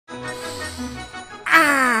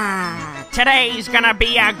today's gonna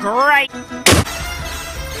be a great...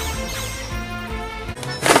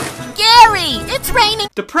 Gary, it's raining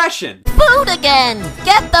depression. food again.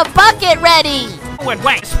 Get the bucket ready. Would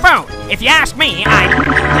waste food. If you ask me,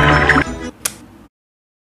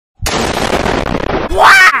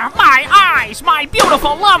 Wow! My eyes! My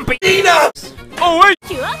beautiful lumpy... Peanuts! Oh wait!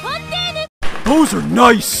 Those are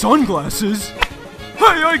nice sunglasses.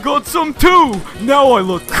 Hey, I got some too! Now I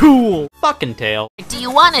look cool! Fucking tail. Do you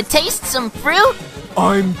want to taste some fruit?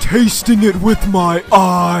 I'm tasting it with my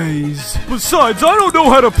eyes. Besides, I don't know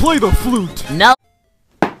how to play the flute. No.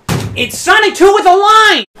 It's Sonic 2 with a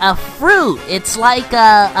line! A fruit. It's like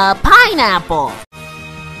a pineapple.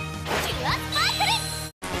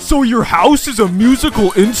 So your house is a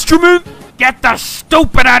musical instrument? Get the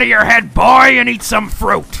stupid out of your head, boy, and eat some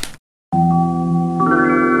fruit.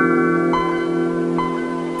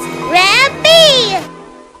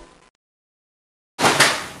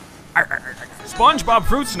 SpongeBob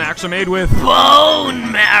fruit snacks are made with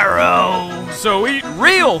Bone marrow. so eat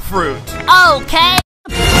real fruit. Okay.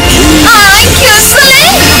 Year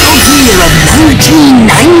of 1990.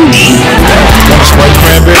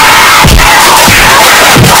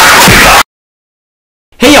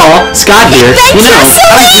 Hey y'all, Scott here. You know,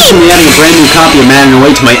 I was recently adding a brand new copy of Madden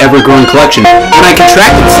Away to my ever-growing collection, and I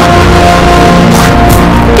contracted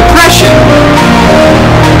depression.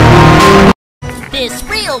 This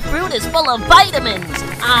real fruit is full of vitamins.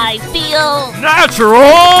 I feel...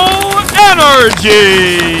 Natural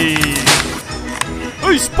energy!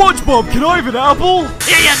 Hey SpongeBob, can I have an apple?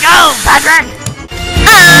 Here you go, Patrick.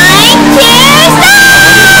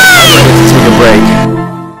 Take a break.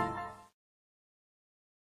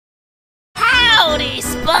 Howdy,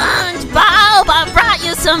 SpongeBob! I brought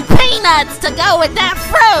you some peanuts to go with that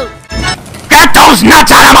fruit! Get those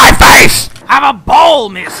nuts out of my face! Have a bowl,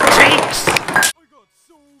 Miss Cheeks.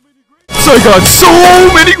 I got so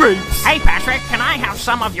many grapes! Hey, Patrick, can I have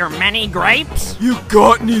some of your many grapes? You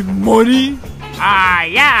got any money?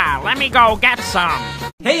 Yeah, let me go get some.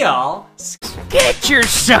 Hey y'all. Get your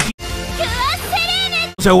sucky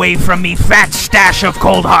away from me, fat stash of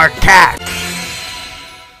cold hard cat.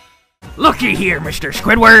 Looky here, Mr.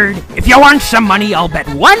 Squidward. If you want some money, I'll bet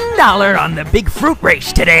 $1 on the big fruit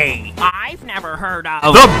race today. I've never heard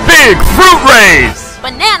of... The big fruit race!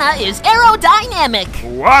 Banana is aerodynamic.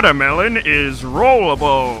 Watermelon is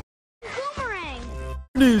rollable. Boomerang.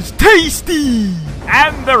 It is tasty!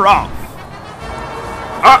 And they're off.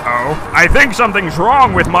 Uh-oh, I think something's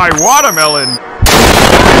wrong with my watermelon.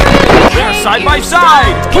 They're side by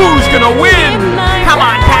side! Who's gonna win? Come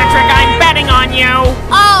on, Patrick, I'm betting on you.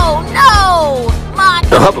 Oh no! My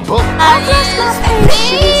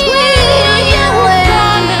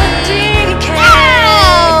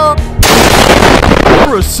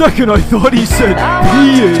For a second I thought he said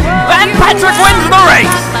peeing. Then Patrick wins the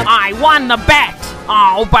race. I won the bet.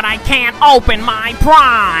 Oh, but I can't open my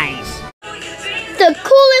prize. The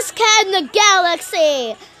coolest cat in the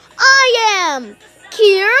galaxy! I am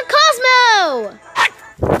Kier Cosmo!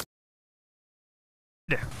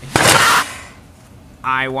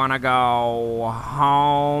 I wanna go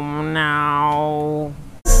home now.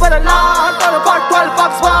 Para la, para el cual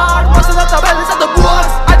Fox War,